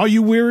Are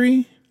you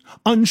weary?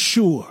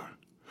 Unsure?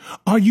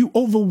 Are you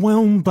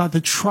overwhelmed by the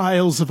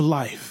trials of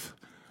life?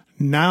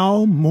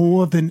 Now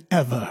more than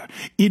ever,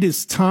 it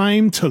is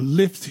time to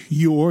lift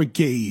your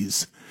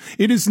gaze.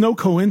 It is no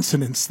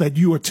coincidence that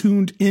you are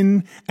tuned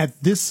in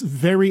at this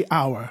very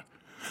hour.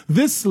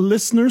 This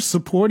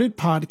listener-supported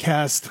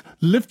podcast,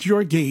 Lift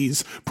Your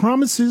Gaze,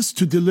 promises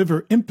to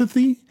deliver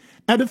empathy,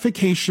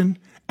 edification,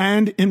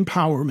 and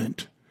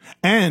empowerment.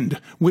 And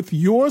with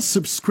your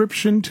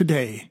subscription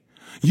today,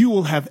 you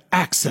will have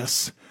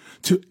access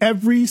to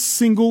every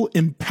single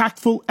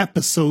impactful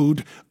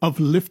episode of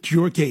Lift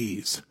Your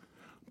Gaze.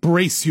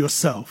 Brace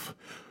yourself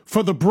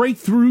for the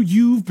breakthrough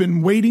you've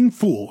been waiting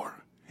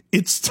for.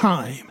 It's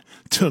time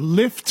to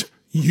lift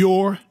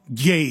your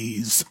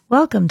gaze.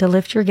 Welcome to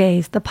Lift Your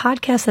Gaze, the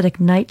podcast that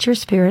ignites your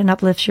spirit and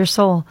uplifts your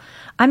soul.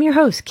 I'm your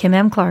host, Kim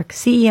M. Clark,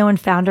 CEO and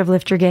founder of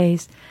Lift Your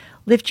Gaze.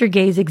 Lift Your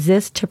Gaze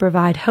exists to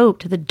provide hope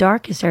to the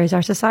darkest areas of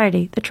our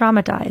society, the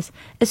traumatized,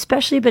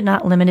 especially but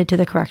not limited to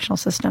the correctional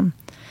system.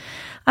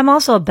 I'm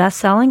also a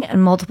best-selling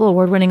and multiple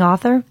award-winning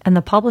author and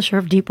the publisher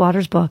of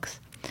Deepwater's books.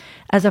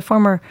 As a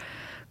former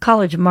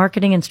college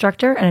marketing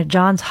instructor and a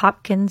Johns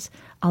Hopkins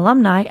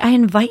alumni, I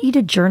invite you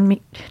to join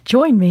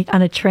me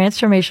on a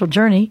transformational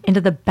journey into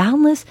the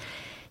boundless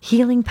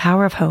healing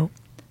power of hope.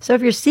 So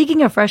if you're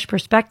seeking a fresh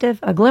perspective,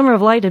 a glimmer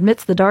of light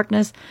amidst the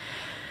darkness,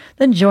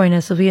 then join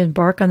us as we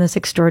embark on this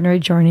extraordinary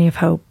journey of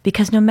hope.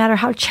 Because no matter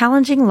how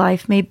challenging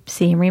life may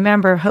seem,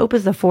 remember, hope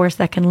is the force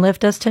that can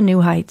lift us to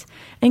new heights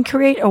and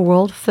create a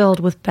world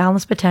filled with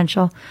boundless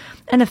potential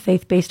and a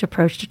faith-based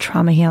approach to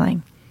trauma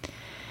healing.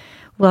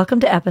 Welcome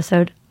to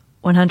episode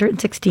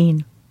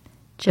 116.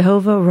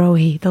 Jehovah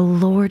Rohi, the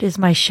Lord is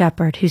my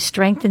shepherd who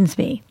strengthens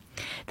me.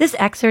 This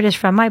excerpt is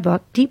from my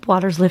book, Deep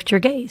Waters Lift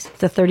Your Gaze.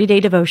 It's a 30-day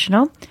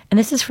devotional, and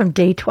this is from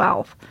day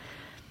 12.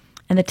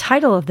 And the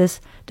title of this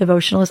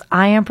devotional is,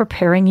 I am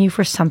preparing you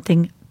for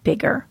something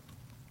bigger.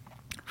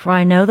 For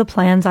I know the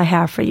plans I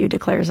have for you,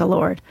 declares the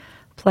Lord,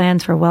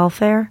 plans for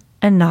welfare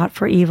and not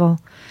for evil,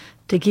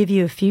 to give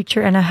you a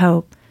future and a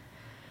hope.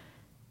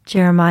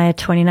 Jeremiah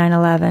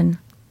 29:11.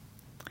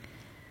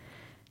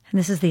 And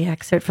this is the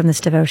excerpt from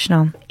this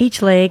devotional.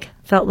 Each leg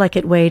felt like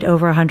it weighed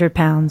over 100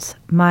 pounds.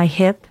 My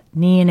hip,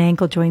 knee, and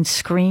ankle joints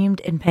screamed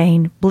in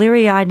pain.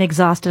 Bleary-eyed and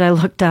exhausted, I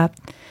looked up.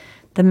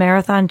 The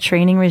marathon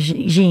training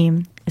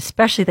regime,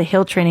 especially the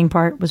hill training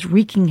part, was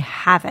wreaking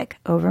havoc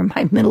over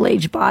my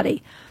middle-aged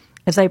body.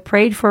 As I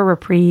prayed for a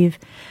reprieve,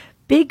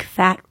 big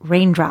fat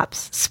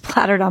raindrops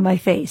splattered on my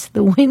face.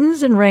 The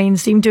winds and rain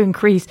seemed to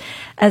increase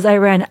as I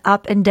ran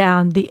up and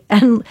down the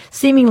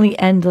seemingly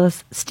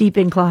endless steep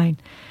incline.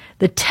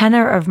 The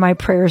tenor of my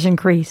prayers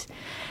increased.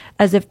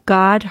 As if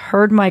God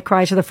heard my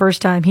cries for the first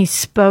time, he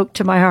spoke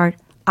to my heart.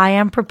 I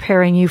am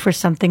preparing you for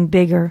something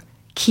bigger.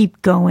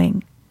 Keep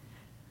going.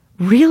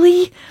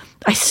 Really?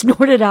 I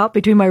snorted out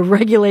between my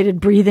regulated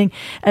breathing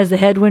as the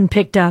headwind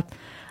picked up.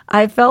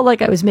 I felt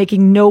like I was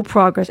making no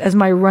progress as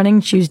my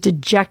running shoes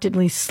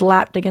dejectedly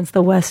slapped against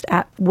the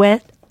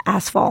wet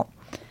asphalt.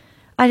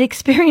 I'd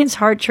experienced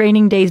hard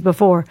training days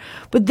before,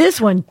 but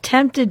this one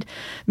tempted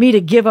me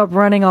to give up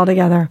running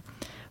altogether.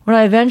 When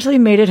I eventually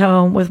made it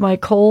home with my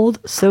cold,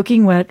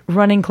 soaking wet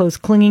running clothes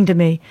clinging to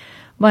me,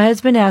 my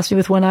husband asked me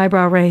with one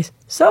eyebrow raised,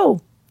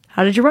 "So,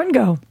 how did your run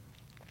go?"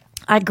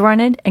 I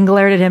grunted and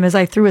glared at him as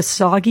I threw a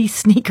soggy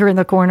sneaker in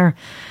the corner.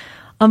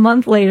 A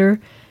month later,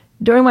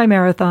 during my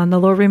marathon, the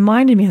Lord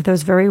reminded me of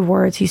those very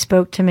words he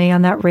spoke to me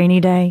on that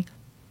rainy day.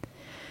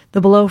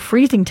 The below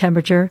freezing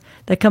temperature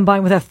that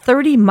combined with a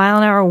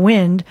 30-mile-an-hour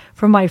wind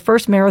from my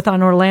first marathon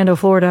in Orlando,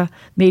 Florida,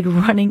 made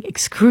running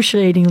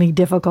excruciatingly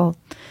difficult.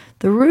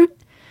 The route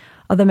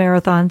of the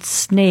marathon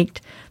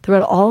snaked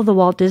throughout all of the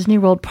Walt Disney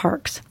World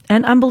parks.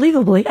 And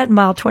unbelievably, at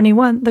mile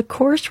 21, the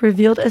course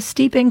revealed a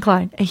steep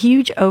incline, a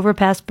huge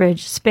overpass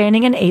bridge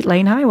spanning an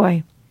 8-lane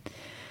highway.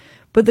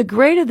 But the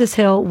grade of this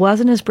hill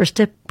wasn't as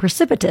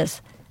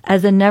precipitous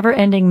as the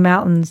never-ending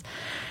mountains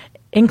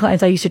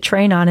inclines I used to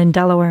train on in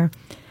Delaware.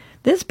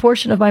 This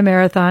portion of my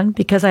marathon,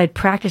 because I had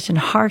practiced in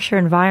harsher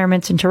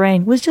environments and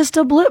terrain, was just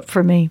a blip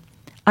for me.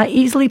 I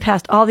easily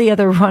passed all the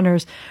other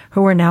runners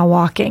who were now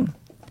walking.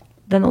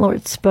 Then the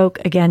Lord spoke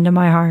again to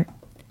my heart.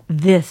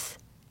 This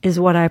is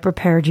what I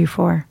prepared you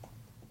for.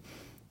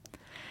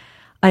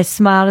 I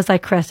smiled as I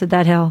crested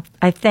that hill.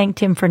 I thanked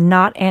him for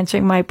not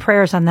answering my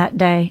prayers on that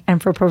day and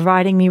for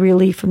providing me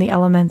relief from the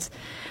elements.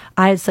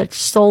 I had such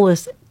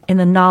solace in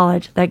the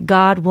knowledge that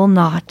God will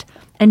not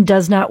and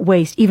does not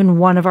waste even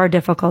one of our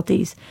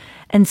difficulties.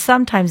 And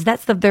sometimes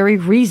that's the very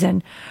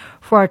reason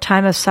for our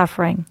time of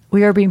suffering.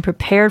 We are being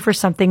prepared for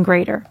something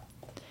greater.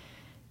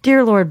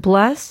 Dear Lord,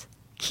 bless,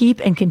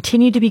 keep, and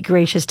continue to be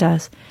gracious to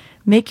us.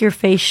 Make your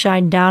face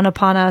shine down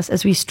upon us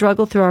as we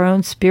struggle through our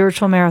own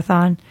spiritual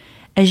marathon,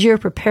 as you're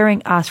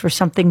preparing us for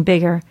something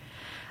bigger.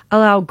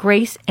 Allow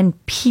grace and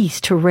peace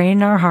to reign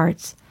in our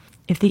hearts.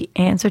 If the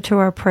answer to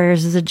our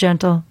prayers is a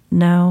gentle,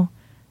 no,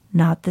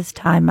 not this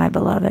time, my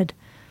beloved.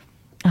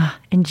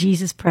 In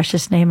Jesus'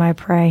 precious name I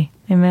pray.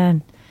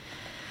 Amen.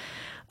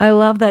 I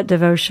love that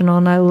devotional,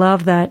 and I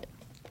love that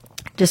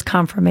just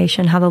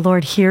confirmation how the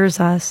Lord hears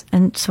us.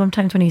 And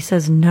sometimes when he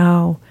says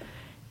no,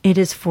 it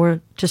is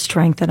to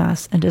strengthen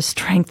us and to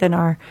strengthen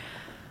our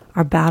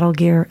battle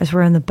gear as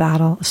we're in the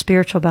battle, a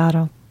spiritual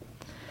battle.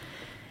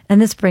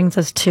 And this brings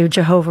us to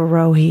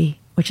Jehovah-Rohi,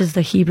 which is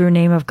the Hebrew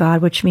name of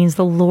God, which means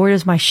the Lord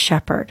is my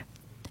shepherd.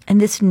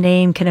 And this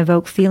name can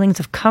evoke feelings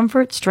of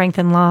comfort, strength,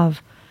 and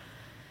love.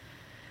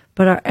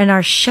 But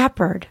our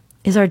shepherd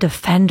is our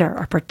defender,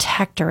 our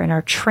protector, and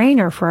our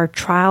trainer for our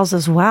trials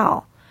as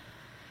well,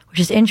 which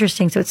is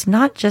interesting. So it's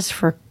not just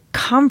for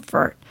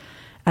comfort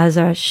as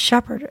a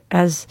shepherd,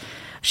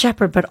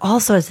 but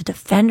also as a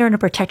defender and a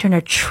protector and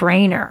a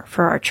trainer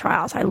for our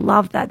trials. I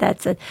love that.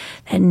 That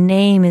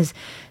name is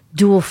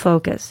dual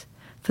focus.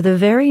 For the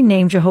very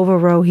name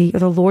Jehovah-Rohi, or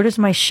the Lord is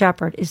my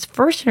shepherd, is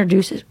first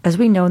introduced, as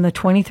we know, in the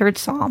 23rd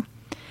Psalm,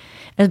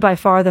 as by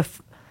far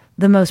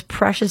the most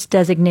precious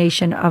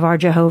designation of our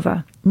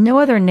Jehovah. No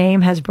other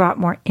name has brought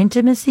more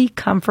intimacy,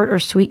 comfort, or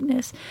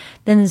sweetness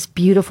than this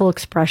beautiful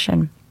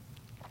expression.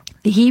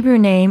 The Hebrew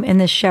name in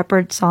this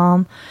shepherd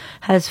psalm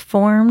has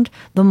formed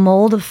the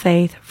mold of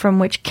faith from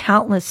which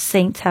countless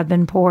saints have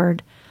been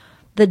poured.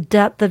 The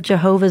depth of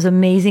Jehovah's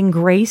amazing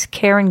grace,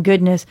 care, and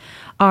goodness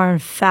are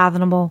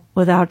unfathomable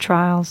without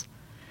trials.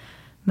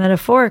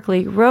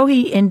 Metaphorically,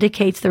 Rohi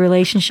indicates the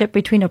relationship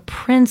between a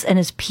prince and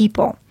his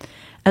people,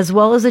 as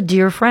well as a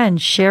dear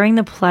friend sharing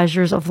the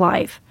pleasures of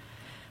life.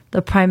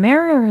 The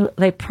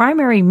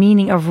primary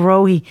meaning of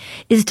Rohi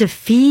is to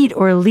feed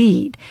or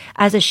lead,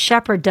 as a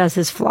shepherd does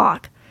his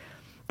flock.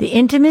 The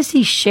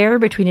intimacy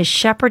shared between a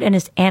shepherd and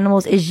his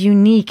animals is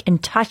unique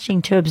and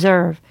touching to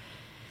observe.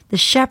 The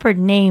shepherd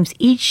names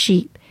each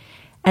sheep,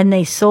 and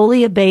they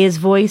solely obey his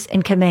voice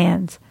and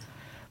commands.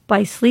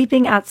 By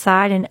sleeping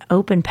outside in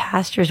open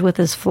pastures with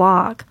his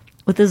flock,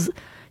 with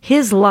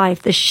his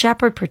life, the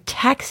shepherd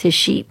protects his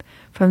sheep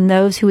from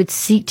those who would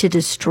seek to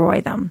destroy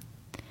them.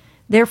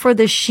 Therefore,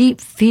 the sheep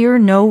fear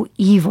no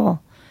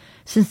evil,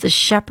 since the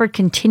shepherd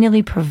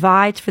continually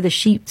provides for the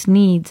sheep's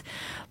needs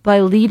by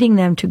leading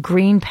them to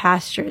green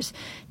pastures,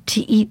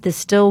 to eat the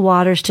still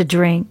waters to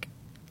drink.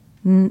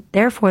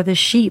 Therefore, the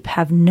sheep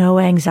have no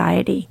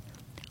anxiety.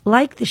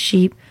 Like the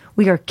sheep,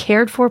 we are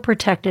cared for,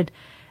 protected,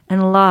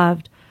 and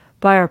loved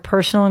by our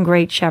personal and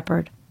great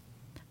shepherd.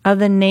 Of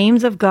the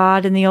names of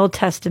God in the Old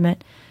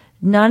Testament,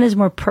 none is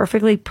more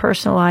perfectly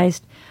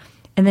personalized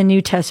in the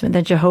New Testament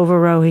than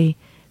Jehovah-Rohi.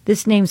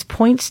 This name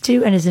points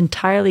to and is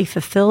entirely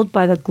fulfilled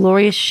by the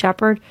glorious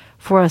shepherd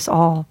for us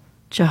all,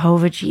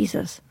 Jehovah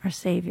Jesus, our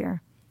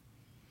Savior.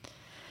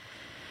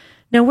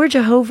 Now, where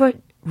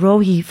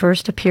Jehovah-Rohi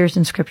first appears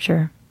in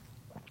Scripture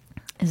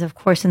is, of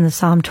course, in the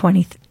Psalm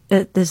 20.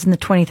 This is in the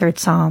 23rd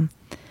Psalm.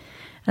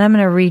 And I'm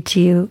going to read to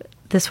you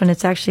this one.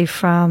 It's actually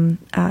from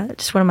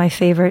just one of my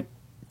favorite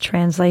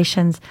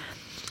translations.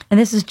 And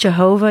this is,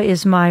 Jehovah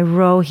is my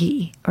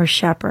Rohi, or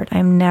shepherd. I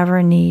am never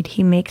in need.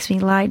 He makes me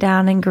lie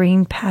down in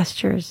green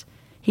pastures.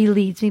 He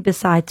leads me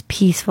beside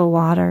peaceful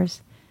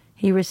waters.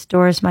 He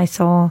restores my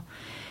soul.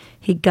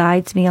 He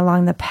guides me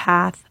along the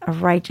path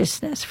of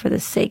righteousness for the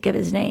sake of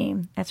his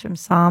name. That's from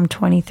Psalm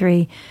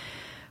 23,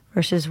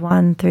 verses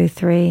 1 through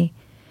 3.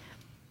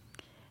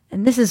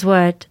 And this is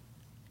what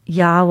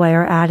Yahweh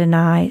or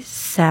Adonai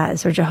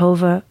says, or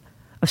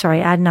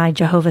Adonai,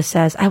 Jehovah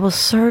says, I will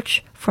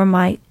search for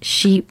my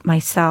sheep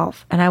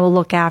myself, and I will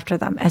look after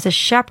them, as a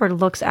shepherd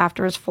looks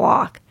after his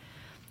flock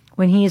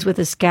when he is with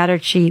his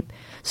scattered sheep.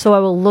 So I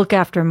will look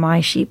after my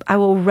sheep. I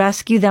will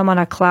rescue them on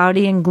a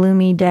cloudy and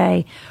gloomy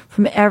day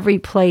from every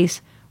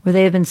place where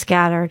they have been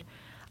scattered.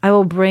 I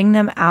will bring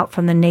them out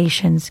from the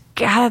nations,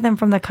 gather them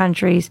from the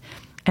countries,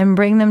 and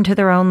bring them to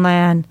their own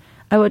land.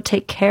 I will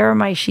take care of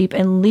my sheep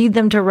and lead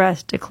them to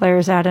rest,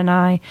 declares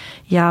Adonai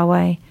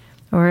Yahweh,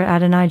 or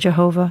Adonai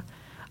Jehovah.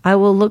 I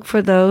will look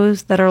for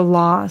those that are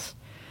lost,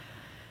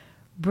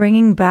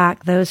 bringing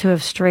back those who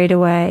have strayed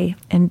away,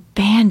 and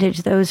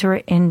bandage those who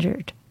are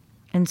injured,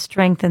 and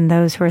strengthen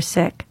those who are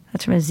sick.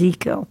 That's from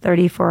Ezekiel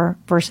 34,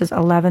 verses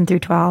 11 through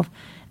 12,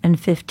 and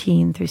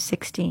 15 through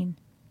 16.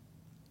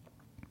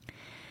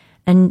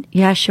 And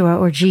Yeshua,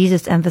 or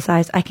Jesus,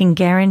 emphasized, I can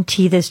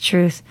guarantee this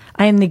truth.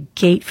 I am the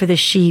gate for the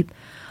sheep.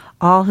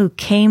 All who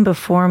came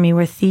before me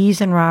were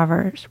thieves and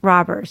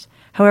robbers.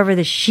 However,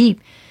 the sheep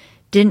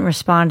didn't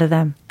respond to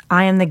them.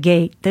 I am the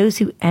gate. Those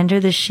who enter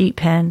the sheep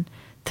pen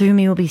through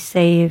me will be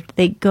saved.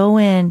 They go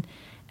in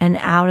and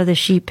out of the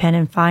sheep pen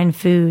and find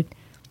food.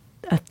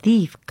 A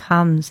thief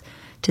comes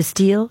to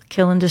steal,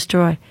 kill, and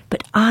destroy.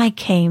 But I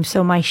came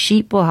so my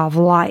sheep will have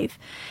life,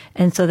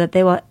 and so that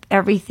they will have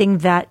everything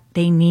that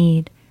they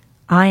need.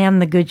 I am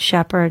the good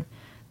shepherd.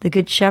 The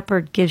good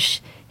shepherd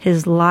gives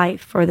his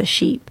life for the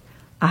sheep.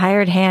 A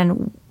hired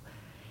hand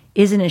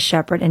isn't a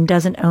shepherd and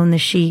doesn't own the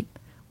sheep.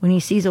 When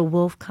he sees a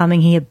wolf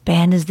coming, he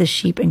abandons the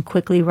sheep and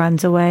quickly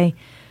runs away.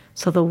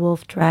 So the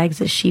wolf drags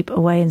the sheep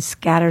away and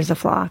scatters the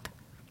flock.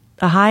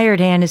 The hired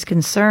hand is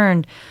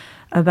concerned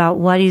about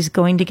what he's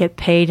going to get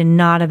paid and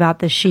not about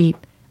the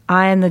sheep.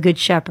 I am the good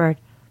shepherd.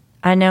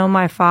 I know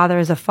my Father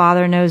as the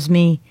Father knows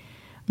me.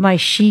 My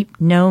sheep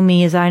know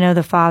me as I know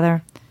the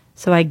Father.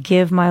 So I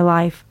give my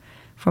life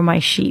for my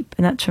sheep.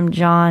 And that's from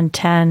John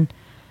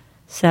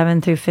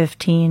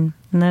 10:7-15.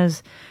 And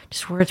those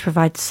just words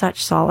provide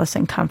such solace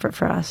and comfort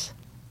for us.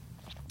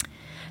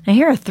 Now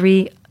here are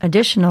three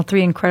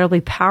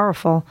incredibly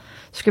powerful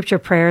scripture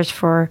prayers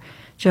for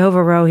Jehovah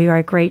Rohi,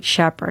 our great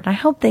shepherd. I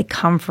hope they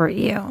comfort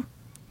you.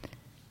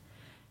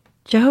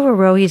 Jehovah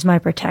Rohi is my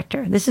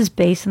protector. This is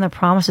based on the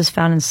promises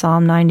found in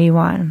Psalm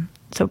 91.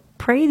 So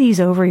pray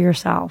these over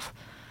yourself.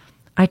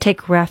 I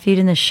take refuge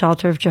in the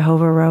shelter of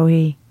Jehovah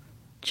Rohi.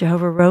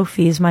 Jehovah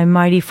Rohi is my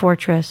mighty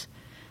fortress,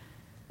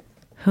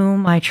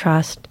 whom I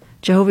trust.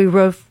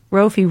 Jehovah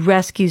Rohi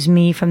rescues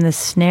me from the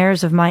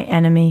snares of my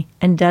enemy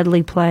and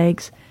deadly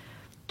plagues.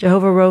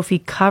 Jehovah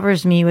Rohi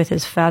covers me with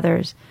his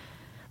feathers,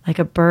 like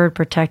a bird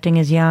protecting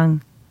his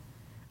young.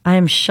 I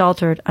am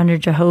sheltered under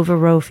Jehovah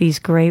Rohi's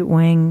great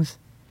wings.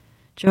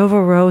 Jehovah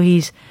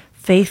Rohi's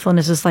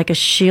faithfulness is like a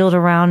shield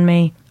around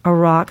me, a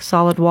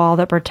rock-solid wall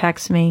that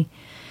protects me.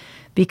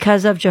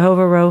 Because of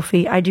Jehovah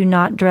Rohi, I do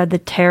not dread the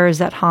terrors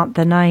that haunt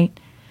the night.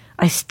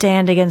 I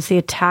stand against the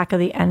attack of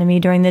the enemy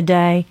during the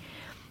day,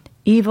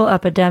 evil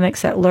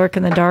epidemics that lurk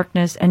in the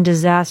darkness, and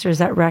disasters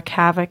that wreak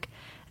havoc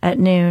at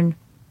noon.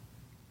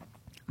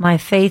 My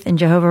faith in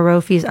Jehovah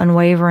Rohi is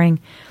unwavering,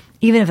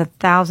 even if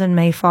 1,000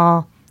 may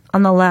fall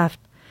on the left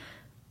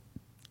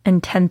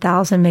and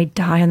 10,000 may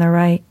die on the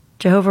right.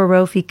 Jehovah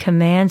Rohi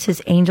commands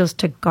his angels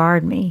to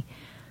guard me.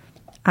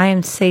 I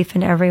am safe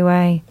in every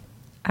way.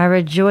 I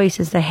rejoice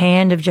as the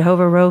hand of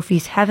Jehovah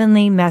Rohi's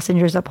heavenly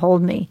messengers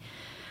uphold me.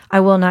 I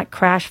will not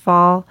crash,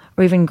 fall,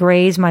 or even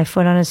graze my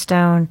foot on a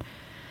stone.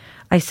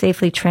 I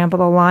safely trample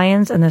the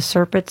lions and the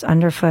serpents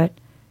underfoot.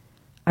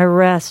 I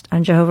rest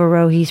on Jehovah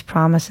Rohi's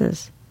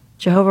promises.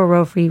 Jehovah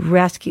Rohi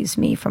rescues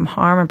me from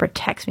harm and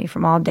protects me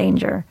from all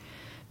danger.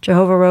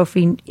 Jehovah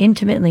Rohi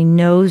intimately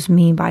knows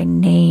me by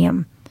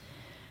name.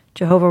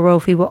 Jehovah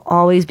Rohi will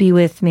always be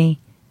with me.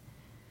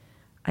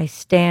 I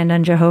stand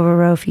on Jehovah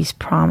Rohi's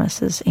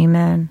promises.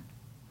 Amen.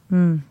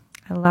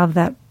 I love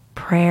that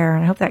prayer,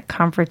 and I hope that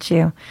comforts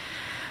you.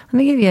 Let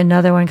me give you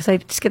another one, because I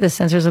just get the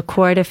sense there's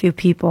quite a few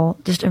people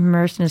just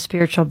immersed in a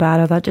spiritual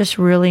battle that just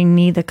really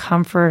need the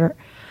comfort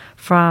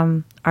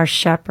from our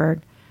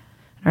shepherd,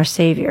 our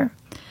Savior.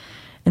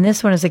 And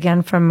this one is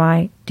again from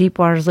my Deep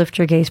Waters Lift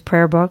Your Gaze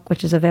prayer book,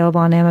 which is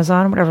available on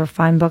Amazon, whatever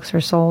fine books are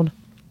sold.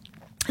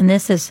 And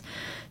this is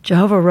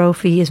Jehovah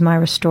Rohi is my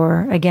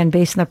restorer, again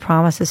based on the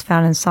promises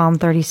found in Psalm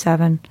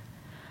 37.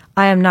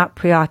 I am not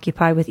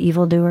preoccupied with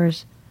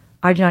evildoers.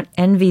 I do not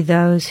envy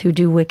those who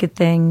do wicked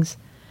things.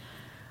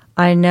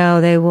 I know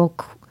they will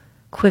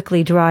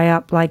quickly dry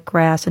up like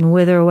grass and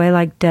wither away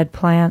like dead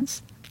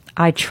plants.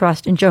 I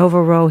trust in Jehovah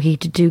Rohi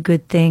to do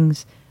good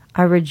things.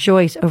 I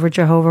rejoice over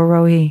Jehovah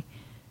Rohi.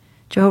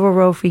 Jehovah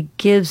Rohi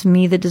gives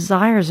me the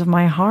desires of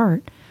my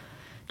heart.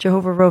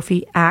 Jehovah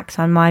Rohi acts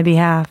on my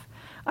behalf.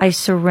 I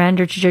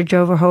surrender to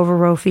Jehovah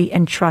Rohi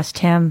and trust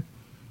him.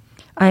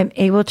 I am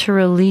able to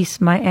release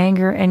my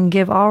anger and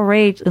leave all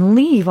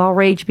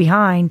rage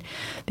behind,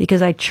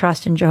 because I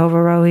trust in Jehovah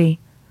Rohi.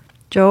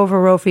 Jehovah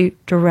Rohi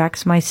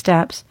directs my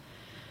steps.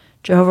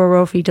 Jehovah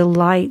Rohi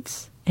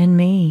delights in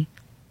me.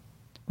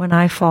 When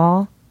I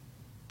fall,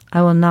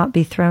 I will not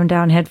be thrown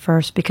down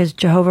headfirst, because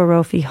Jehovah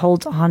Rohi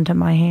holds on to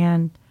my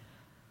hand.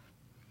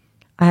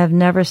 I have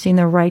never seen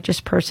the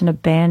righteous person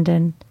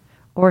abandoned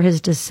or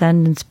his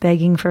descendants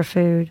begging for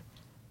food.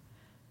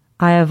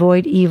 I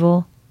avoid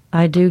evil,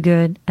 I do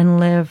good,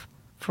 and live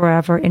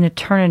forever in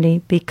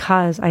eternity,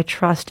 because I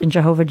trust in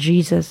Jehovah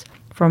Jesus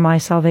for my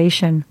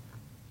salvation.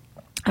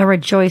 I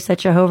rejoice that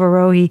Jehovah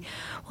Rohi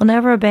will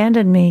never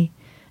abandon me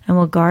and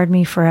will guard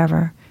me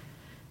forever.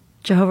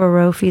 Jehovah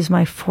Rohi is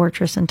my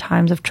fortress in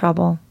times of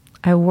trouble.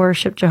 I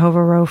worship Jehovah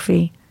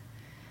Rohi,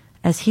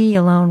 as he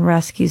alone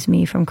rescues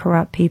me from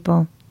corrupt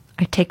people.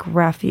 I take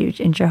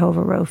refuge in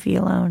Jehovah Rohi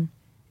alone.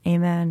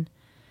 Amen.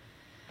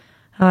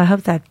 Oh, I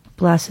hope that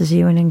blesses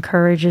you and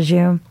encourages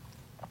you.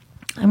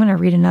 I'm going to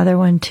read another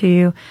one to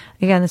you.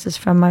 Again, this is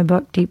from my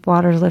book, Deep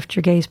Waters Lift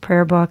Your Gaze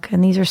prayer book.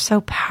 And these are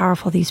so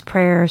powerful, these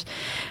prayers.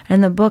 And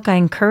in the book, I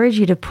encourage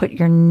you to put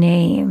your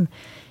name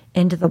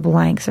into the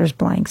blanks. There's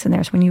blanks in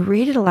there. So when you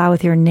read it aloud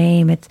with your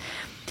name,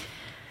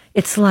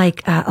 it's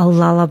like a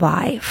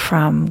lullaby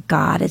from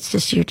God. It's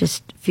just, you're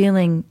just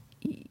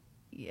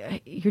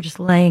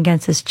laying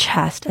against his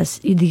chest, as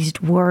these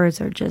words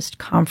are just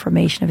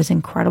confirmation of his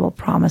incredible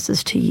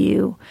promises to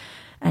you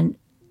and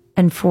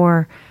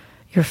for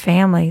your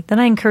family. Then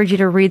I encourage you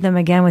to read them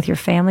again with your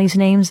family's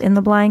names in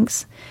the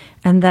blanks,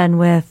 and then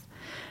with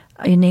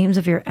names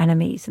of your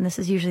enemies. And this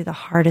is usually the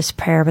hardest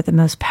prayer, but the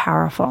most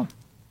powerful.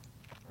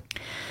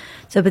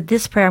 But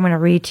this prayer I'm going to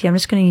read to you, I'm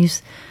just going to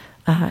use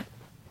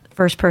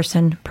first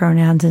person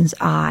pronouns as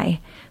I.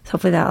 So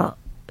hopefully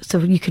so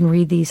you can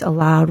read these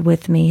aloud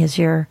with me as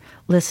you're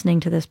listening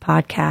to this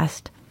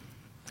podcast.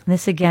 And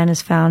this again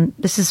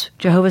this is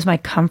Jehovah's my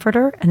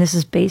comforter, and this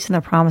is based on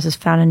the promises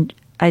found in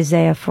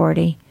Isaiah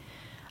 40.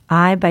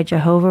 I, by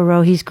Jehovah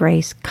Rohi's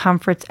grace,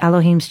 comforts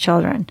Elohim's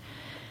children.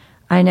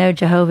 I know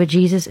Jehovah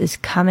Jesus is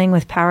coming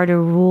with power to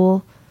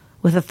rule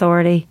with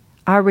authority.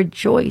 I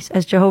rejoice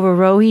as Jehovah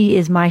Rohi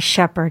is my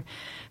shepherd.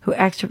 who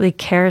expertly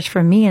cares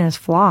for me and his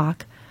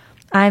flock.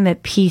 I am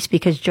at peace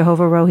because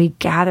Jehovah Rohi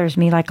gathers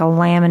me like a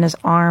lamb in his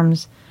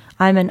arms.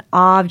 I am in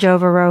awe of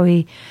Jehovah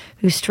Rohi,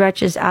 who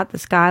stretches out the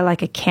sky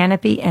like a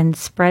canopy and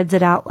spreads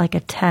it out like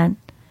a tent.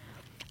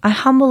 I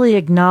humbly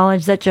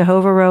acknowledge that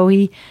Jehovah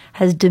Rohi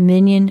has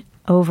dominion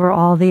over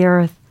all the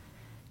earth.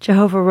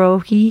 Jehovah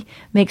Rohi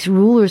makes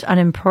rulers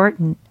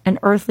unimportant and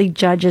earthly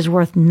judges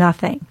worth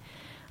nothing.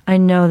 I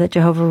know that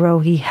Jehovah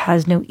Rohi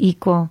has no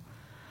equal.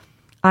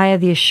 I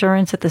have the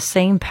assurance that the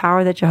same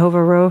power that Jehovah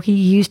Rohi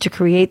used to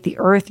create the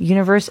earth,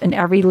 universe, and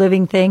every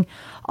living thing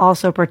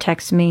also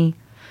protects me.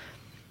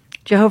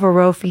 Jehovah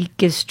Rohi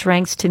gives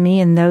strength to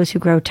me and those who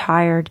grow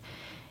tired,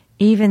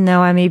 even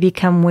though I may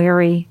become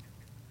weary.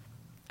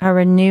 I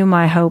renew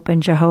my hope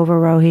in Jehovah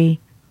Rohi.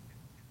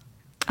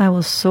 I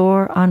will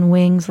soar on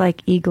wings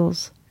like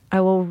eagles.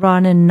 I will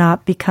run and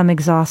not become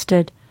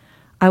exhausted.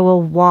 I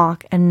will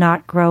walk and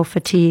not grow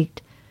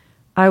fatigued.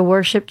 I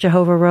worship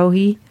Jehovah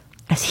Rohi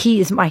as he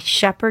is my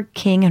shepherd,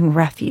 king, and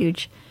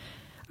refuge.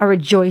 I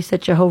rejoice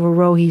that Jehovah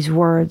Rohi's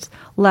words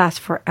last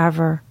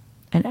forever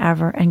and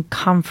ever and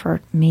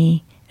comfort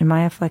me in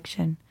my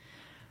affliction.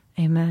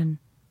 Amen.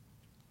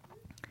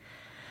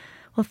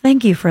 Well,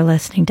 thank you for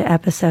listening to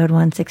episode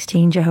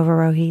 116, Jehovah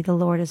Rohi, the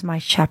Lord is my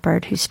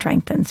shepherd who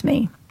strengthens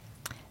me.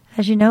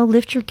 As you know,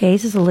 Lift Your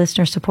Gaze is a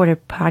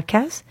listener-supported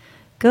podcast.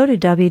 Go to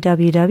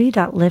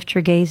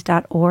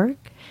www.liftyourgaze.org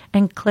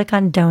and click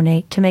on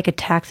Donate to make a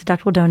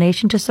tax-deductible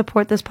donation to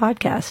support this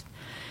podcast.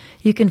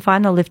 You can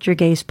find the Lift Your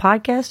Gaze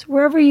podcast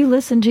wherever you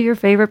listen to your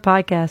favorite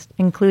podcast,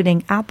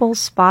 including Apple,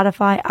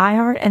 Spotify,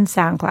 iHeart, and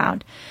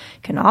SoundCloud.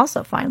 You can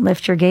also find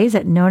Lift Your Gaze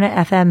at Nona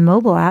FM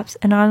mobile apps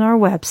and on our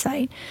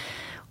website,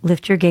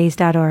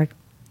 liftyourgaze.org.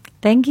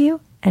 Thank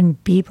you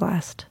and be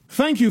blessed.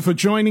 Thank you for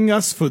joining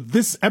us for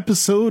this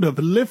episode of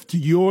Lift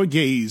Your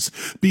Gaze.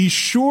 Be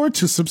sure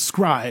to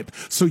subscribe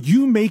so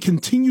you may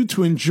continue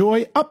to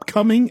enjoy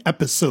upcoming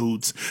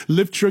episodes.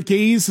 Lift Your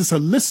Gaze is a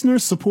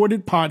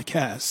listener-supported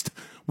podcast.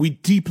 We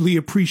deeply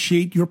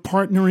appreciate your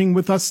partnering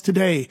with us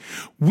today.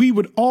 We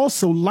would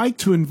also like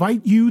to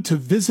invite you to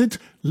visit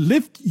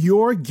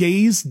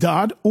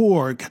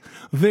liftyourgaze.org.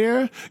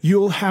 There,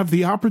 you'll have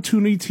the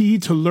opportunity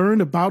to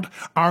learn about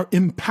our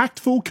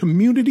impactful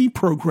community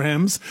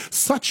programs,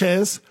 such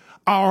as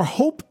our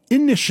Hope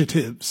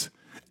Initiatives.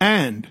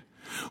 And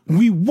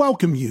we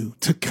welcome you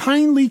to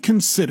kindly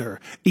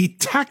consider a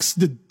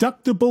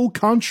tax-deductible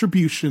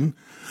contribution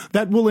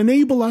that will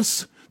enable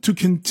us to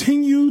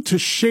continue to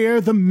share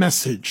the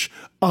message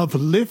of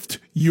Lift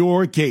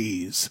Your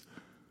Gaze.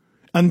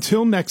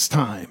 Until next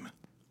time,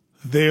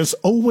 there's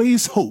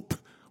always hope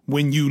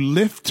when you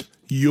lift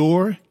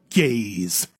your gaze.